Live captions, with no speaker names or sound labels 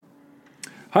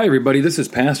Hi, everybody. This is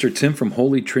Pastor Tim from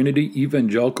Holy Trinity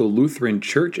Evangelical Lutheran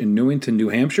Church in Newington, New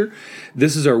Hampshire.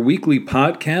 This is our weekly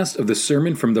podcast of the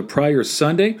sermon from the prior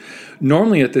Sunday.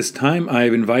 Normally at this time,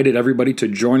 I've invited everybody to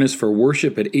join us for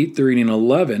worship at 8:30 and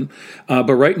 11,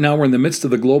 but right now we're in the midst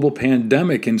of the global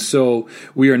pandemic, and so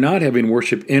we are not having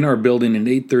worship in our building at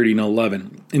 8:30 and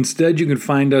 11. Instead, you can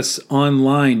find us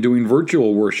online doing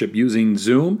virtual worship using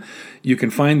Zoom. You can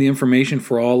find the information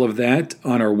for all of that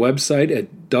on our website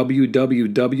at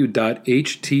www.htelc.com.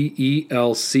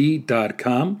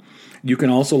 You can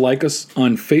also like us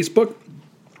on Facebook.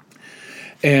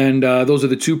 And those are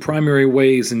the two primary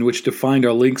ways in which to find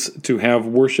our links to have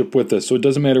worship with us. So it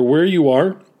doesn't matter where you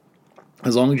are,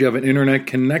 as long as you have an internet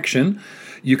connection,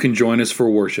 you can join us for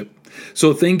worship.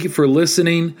 So thank you for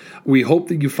listening. We hope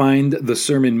that you find the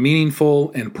sermon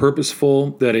meaningful and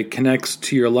purposeful, that it connects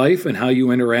to your life and how you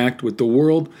interact with the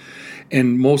world.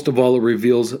 And most of all, it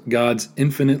reveals God's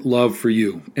infinite love for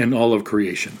you and all of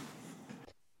creation.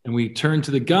 And we turn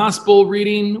to the gospel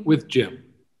reading with Jim.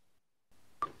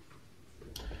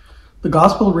 The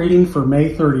gospel reading for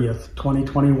May 30th,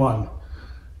 2021.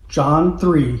 John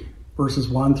 3, verses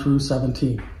 1 through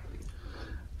 17.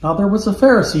 Now there was a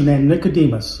Pharisee named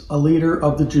Nicodemus, a leader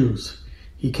of the Jews.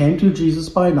 He came to Jesus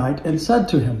by night and said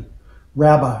to him,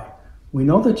 "Rabbi, we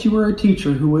know that you are a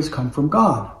teacher who has come from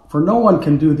God, for no one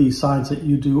can do these signs that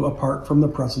you do apart from the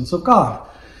presence of God."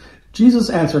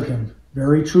 Jesus answered him,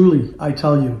 "Very truly, I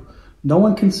tell you, no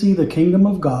one can see the kingdom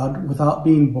of God without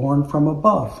being born from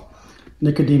above."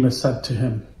 Nicodemus said to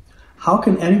him, "How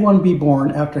can anyone be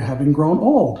born after having grown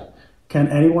old? Can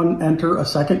anyone enter a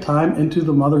second time into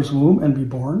the mother's womb and be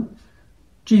born?"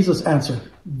 Jesus answered,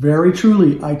 "Very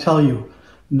truly, I tell you,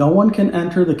 no one can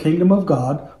enter the kingdom of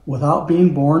God without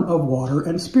being born of water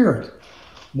and spirit.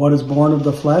 What is born of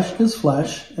the flesh is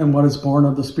flesh, and what is born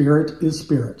of the spirit is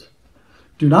spirit.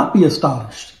 Do not be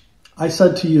astonished. I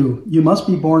said to you, you must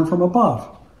be born from above.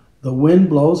 The wind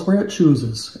blows where it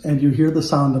chooses, and you hear the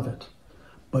sound of it.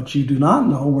 But you do not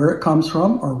know where it comes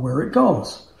from or where it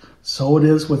goes. So it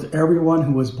is with everyone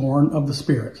who is born of the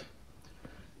Spirit."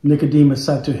 Nicodemus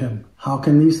said to him, "How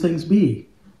can these things be?"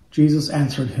 Jesus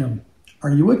answered him, "Are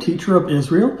you a teacher of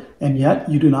Israel, and yet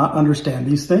you do not understand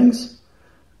these things?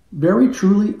 Very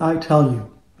truly I tell you,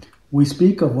 we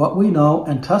speak of what we know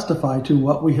and testify to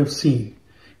what we have seen,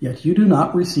 yet you do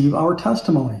not receive our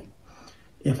testimony.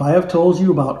 If I have told you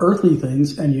about earthly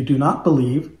things and you do not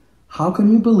believe, how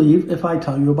can you believe if I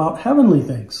tell you about heavenly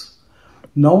things?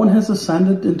 No one has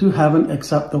ascended into heaven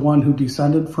except the one who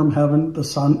descended from heaven, the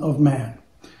Son of Man.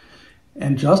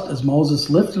 And just as Moses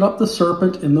lifted up the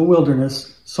serpent in the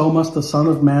wilderness, so must the Son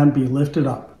of Man be lifted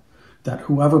up, that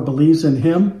whoever believes in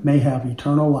him may have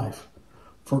eternal life.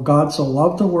 For God so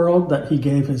loved the world that he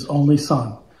gave his only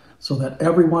Son, so that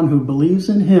everyone who believes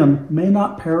in him may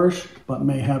not perish, but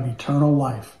may have eternal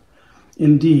life.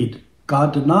 Indeed,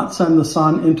 God did not send the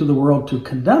Son into the world to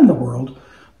condemn the world,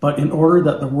 but in order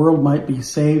that the world might be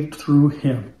saved through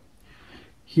him."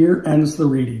 Here ends the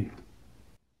reading.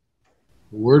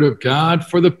 The word of God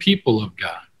for the people of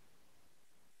God.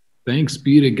 Thanks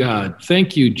be to God.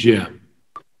 Thank you, Jim.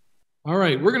 All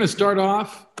right, we're going to start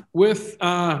off with,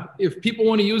 if people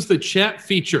want to use the chat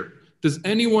feature. Does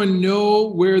anyone know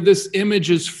where this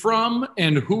image is from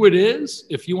and who it is?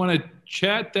 If you want to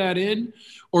chat that in,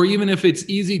 or even if it's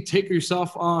easy, take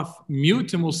yourself off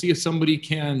mute and we'll see if somebody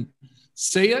can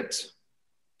say it.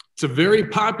 It's a very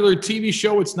popular TV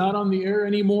show. It's not on the air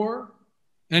anymore.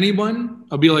 Anyone?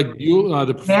 I'll be like you.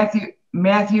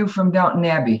 Matthew from Downton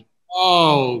Abbey.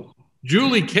 Oh,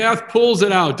 Julie Kath pulls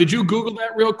it out. Did you Google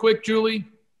that real quick, Julie?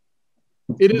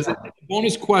 It is a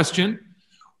bonus question.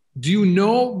 Do you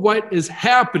know what is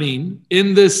happening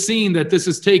in this scene that this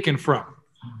is taken from?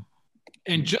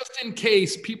 And just in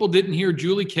case people didn't hear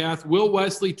Julie Kath, Will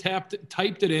Wesley typed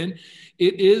it in.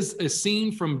 It is a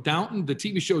scene from Downton, the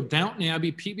TV show Downton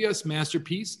Abbey, PBS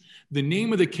masterpiece. The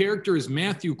name of the character is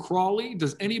Matthew Crawley.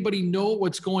 Does anybody know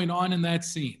what's going on in that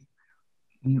scene?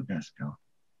 Let's go.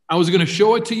 I was going to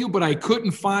show it to you, but I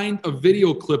couldn't find a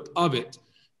video clip of it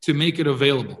to make it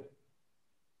available.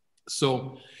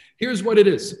 So here's what it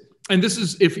is. And this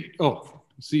is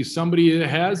see, somebody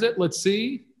has it. Let's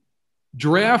see.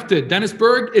 Drafted. Dennis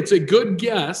Berg, it's a good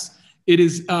guess. It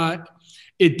is.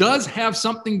 It does have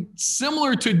something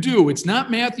similar to do. It's not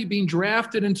Matthew being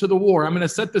drafted into the war. I'm going to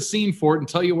set the scene for it and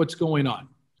tell you what's going on.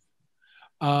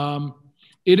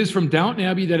 It is from Downton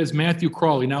Abbey. That is Matthew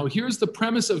Crawley. Now, here's the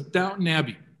premise of Downton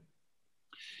Abbey.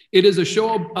 It is a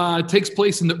show takes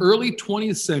place in the early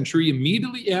 20th century,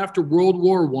 immediately after World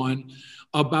War I,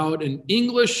 about an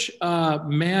English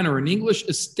man or an English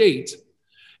estate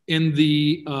in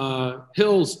the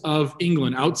hills of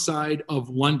England, outside of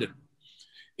London.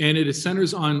 And it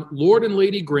centers on Lord and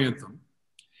Lady Grantham.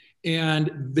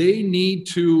 And they need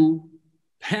to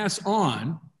pass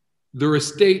on their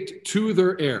estate to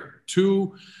their heir,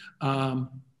 to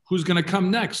who's going to come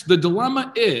next. The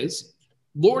dilemma is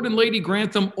Lord and Lady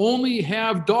Grantham only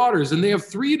have daughters, and they have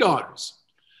 3 daughters.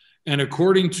 And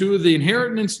according to the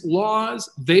inheritance laws,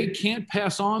 they can't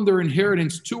pass on their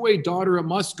inheritance to a daughter. It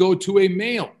must go to a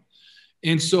male.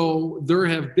 And so there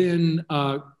have been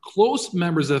close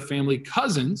members of the family,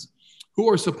 cousins, who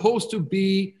are supposed to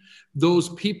be those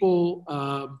people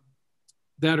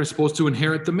that are supposed to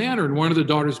inherit the manor. And one of the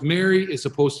daughters, Mary, is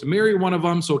supposed to marry one of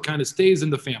them, so it kind of stays in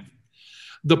the family.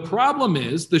 The problem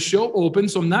is the show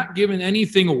opens, so I'm not giving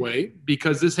anything away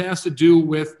because this has to do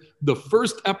with the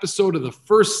first episode of the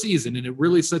first season, and it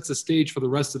really sets the stage for the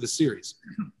rest of the series.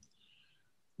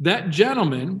 That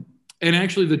gentleman, and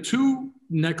actually the 2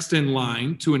 next in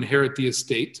line to inherit the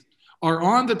estate, are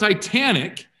on the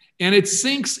Titanic, and it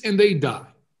sinks and they die.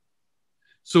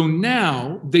 So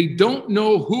now they don't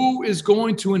know who is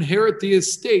going to inherit the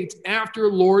estate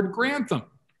after Lord Grantham.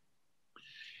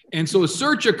 And so a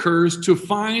search occurs to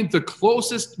find the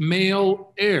closest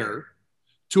male heir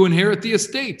to inherit the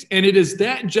estate. And it is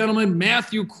that gentleman,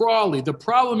 Matthew Crawley. The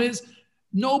problem is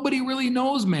nobody really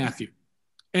knows Matthew.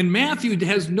 And Matthew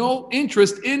has no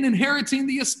interest in inheriting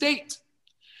the estate.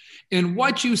 And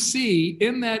what you see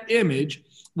in that image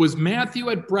was Matthew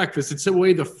at breakfast. It's the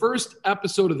way the first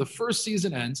episode of the first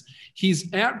season ends.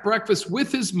 He's at breakfast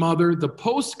with his mother. The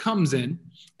post comes in,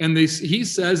 and he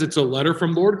says it's a letter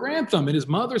from Lord Grantham. And his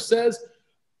mother says,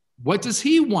 what does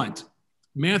he want?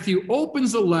 Matthew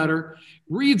opens the letter,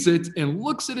 reads it, and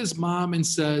looks at his mom and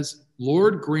says,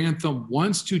 Lord Grantham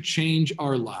wants to change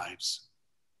our lives.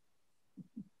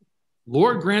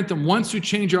 Lord Grantham wants to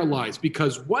change our lives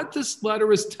because what this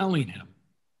letter is telling him,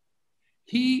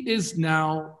 he is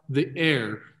now the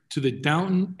heir to the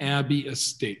Downton Abbey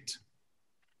estate.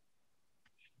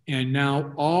 And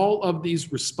now all of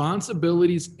these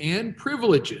responsibilities and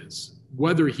privileges,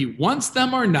 whether he wants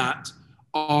them or not,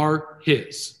 are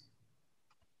his.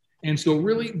 And so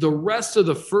really the rest of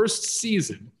the first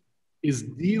season is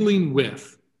dealing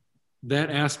with that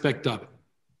aspect of it.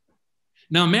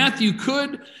 Now, Matthew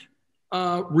could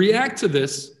react to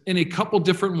this in a couple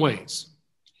different ways.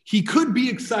 He could be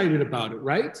excited about it,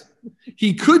 right?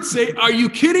 He could say, are you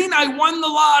kidding? I won the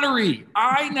lottery.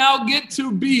 I now get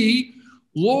to be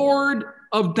Lord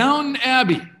of Downton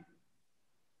Abbey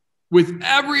with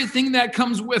everything that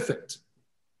comes with it.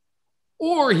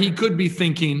 Or he could be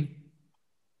thinking,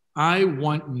 I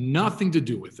want nothing to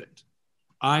do with it.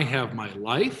 I have my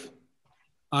life.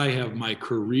 I have my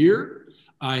career.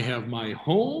 I have my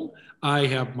home. I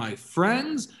have my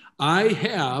friends. I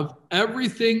have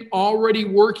everything already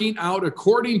working out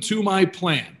according to my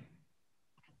plan.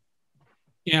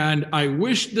 And I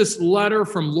wish this letter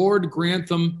from Lord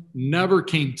Grantham never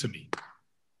came to me.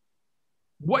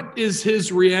 What is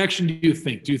his reaction, do you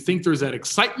think? Do you think there's that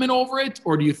excitement over it,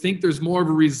 or do you think there's more of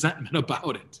a resentment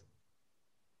about it?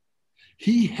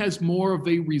 He has more of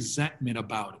a resentment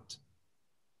about it.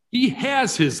 He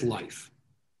has his life.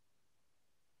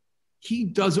 He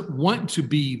doesn't want to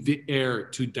be the heir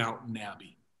to Downton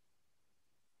Abbey.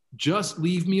 Just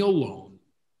leave me alone.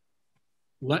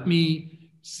 Let me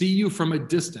see you from a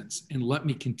distance and let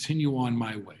me continue on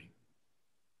my way.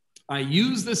 I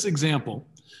use this example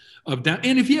of Downton,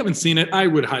 and if you haven't seen it, I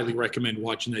would highly recommend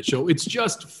watching that show. It's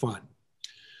just fun.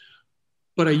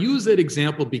 But I use that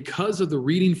example because of the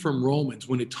reading from Romans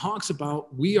when it talks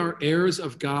about we are heirs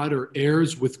of God or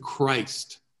heirs with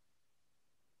Christ.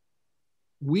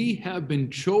 We have been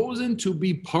chosen to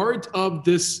be part of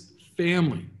this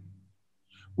family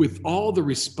with all the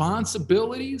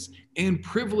responsibilities and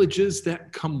privileges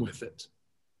that come with it.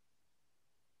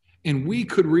 And we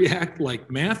could react like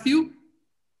Matthew,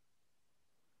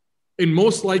 and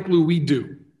most likely we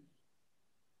do.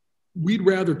 We'd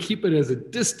rather keep it as a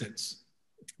distance,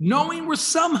 knowing we're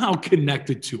somehow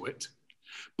connected to it,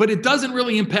 but it doesn't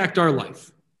really impact our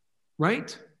life,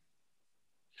 right?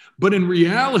 But in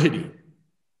reality,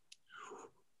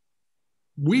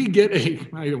 we get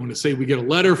I don't want to say we get a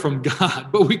letter from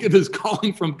God, but we get this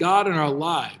calling from God in our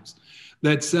lives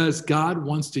that says God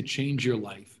wants to change your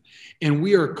life. And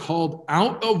we are called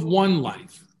out of one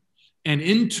life and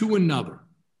into another.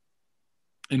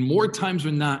 And more times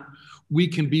than not, we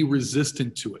can be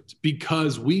resistant to it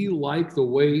because we like the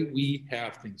way we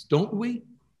have things, don't we?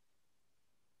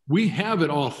 We have it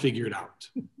all figured out.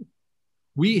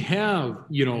 We have,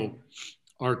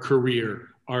 our career,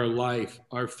 our life,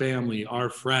 our family, our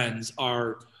friends,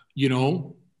 our.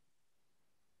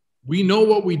 We know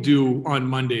what we do on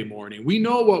Monday morning. We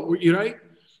know what we're, right?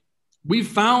 We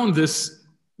found this,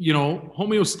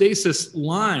 homeostasis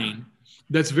line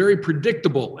that's very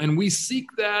predictable, and we seek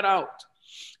that out.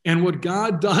 And what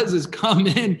God does is come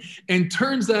in and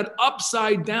turns that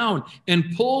upside down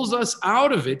and pulls us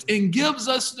out of it and gives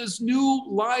us this new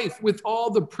life with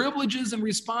all the privileges and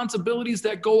responsibilities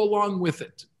that go along with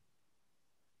it.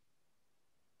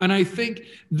 And I think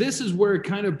this is where it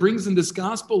kind of brings in this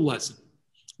gospel lesson.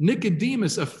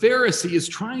 Nicodemus, a Pharisee, is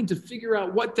trying to figure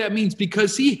out what that means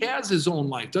because he has his own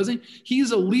life, doesn't he? He's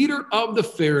a leader of the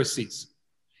Pharisees.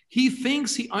 He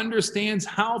thinks he understands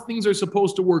how things are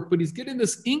supposed to work, but he's getting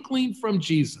this inkling from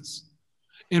Jesus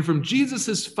and from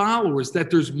Jesus' followers that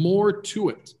there's more to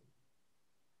it,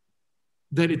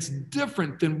 that it's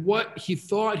different than what he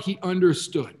thought he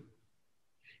understood.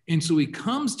 And so he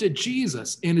comes to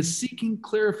Jesus and is seeking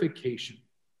clarification.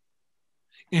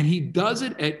 And he does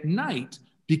it at night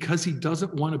because he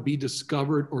doesn't want to be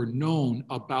discovered or known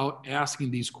about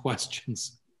asking these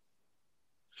questions.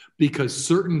 Because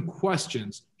certain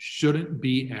questions shouldn't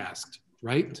be asked,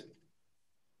 right?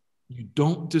 You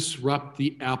don't disrupt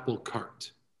the apple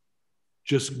cart.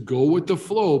 Just go with the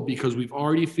flow because we've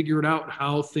already figured out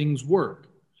how things work.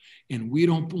 And we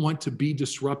don't want to be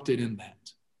disrupted in that.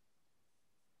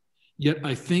 Yet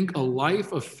I think a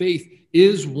life of faith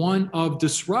is one of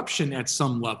disruption at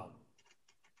some level.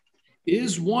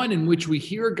 Is one in which we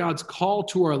hear God's call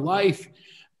to our life,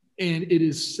 and it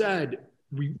is said,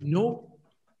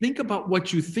 think about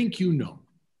what you think you know.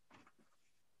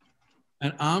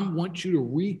 And I want you to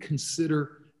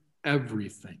reconsider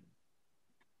everything.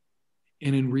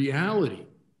 And in reality,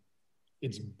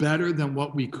 it's better than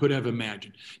what we could have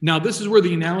imagined. Now, this is where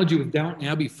the analogy with Downton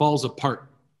Abbey falls apart.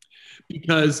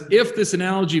 Because if this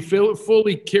analogy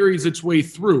fully carries its way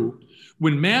through,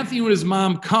 when Matthew and his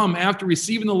mom come after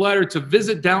receiving the letter to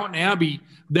visit Downton Abbey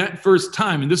that first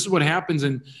time, and this is what happens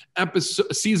in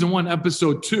season 1,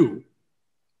 episode 2,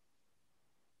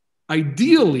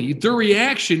 ideally, their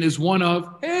reaction is one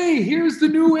of, hey, here's the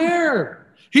new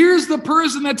heir. Here's the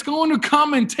person that's going to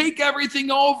come and take everything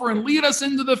over and lead us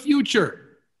into the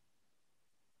future.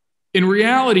 In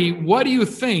reality, what do you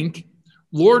think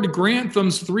Lord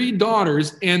Grantham's 3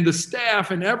 daughters and the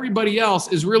staff and everybody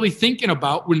else is really thinking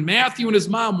about when Matthew and his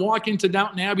mom walk into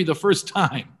Downton Abbey the first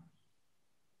time?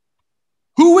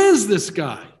 Who is this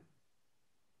guy?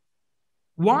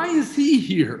 Why is he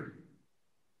here?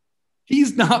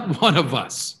 He's not one of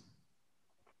us.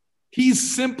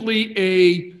 He's simply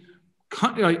a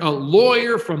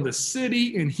lawyer from the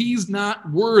city, and he's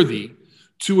not worthy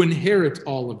to inherit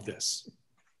all of this.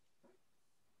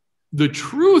 The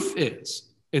truth is,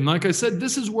 and like I said,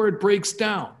 this is where it breaks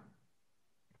down.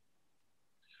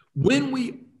 When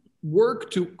we work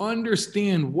to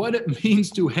understand what it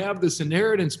means to have this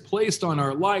inheritance placed on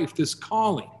our life, this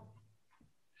calling,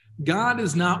 God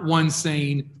is not one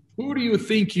saying, who do you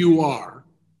think you are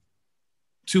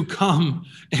to come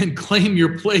and claim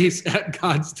your place at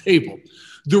God's table?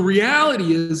 The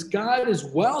reality is God is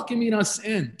welcoming us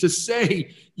in to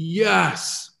say,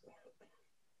 yes,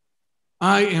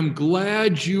 I am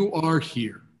glad you are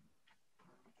here.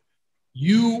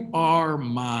 You are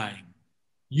mine.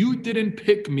 You didn't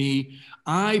pick me.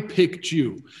 I picked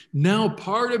you. Now,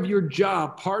 part of your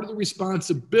job, part of the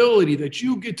responsibility that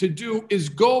you get to do is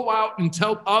go out and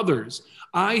tell others,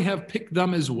 I have picked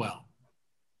them as well.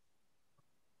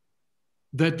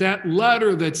 That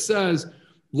letter that says,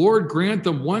 Lord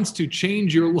Grantham wants to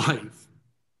change your life.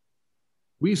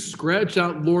 We scratch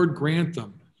out Lord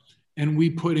Grantham and we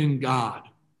put in God.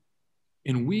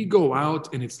 And we go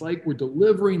out and it's like we're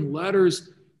delivering letters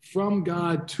from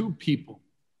God to people,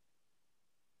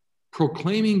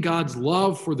 proclaiming God's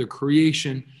love for the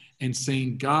creation and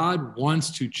saying God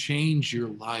wants to change your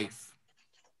life.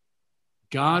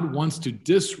 God wants to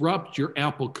disrupt your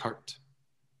apple cart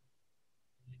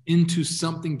into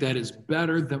something that is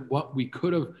better than what we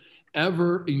could have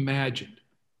ever imagined.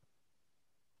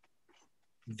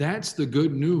 That's the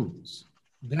good news.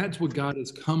 That's what God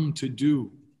has come to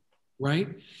do, right?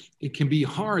 It can be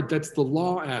hard. That's the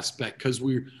law aspect because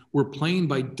we're playing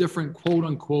by different quote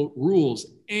unquote rules,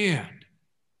 and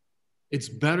it's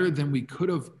better than we could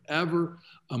have ever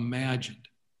imagined.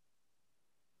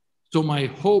 So my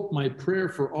hope, my prayer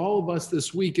for all of us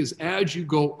this week is as you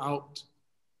go out,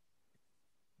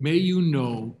 may you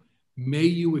know, may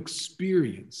you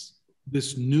experience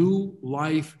this new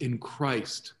life in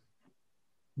Christ.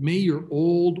 May your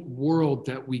old world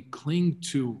that we cling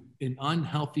to in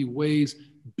unhealthy ways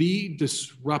be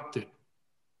disrupted.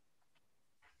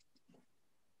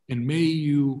 And may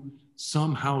you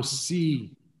somehow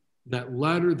see that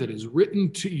letter that is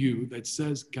written to you that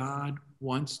says God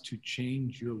wants to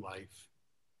change your life.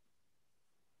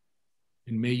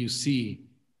 And may you see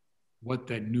what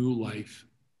that new life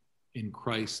in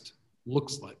Christ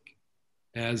looks like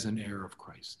as an heir of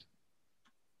Christ.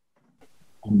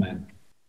 Amen.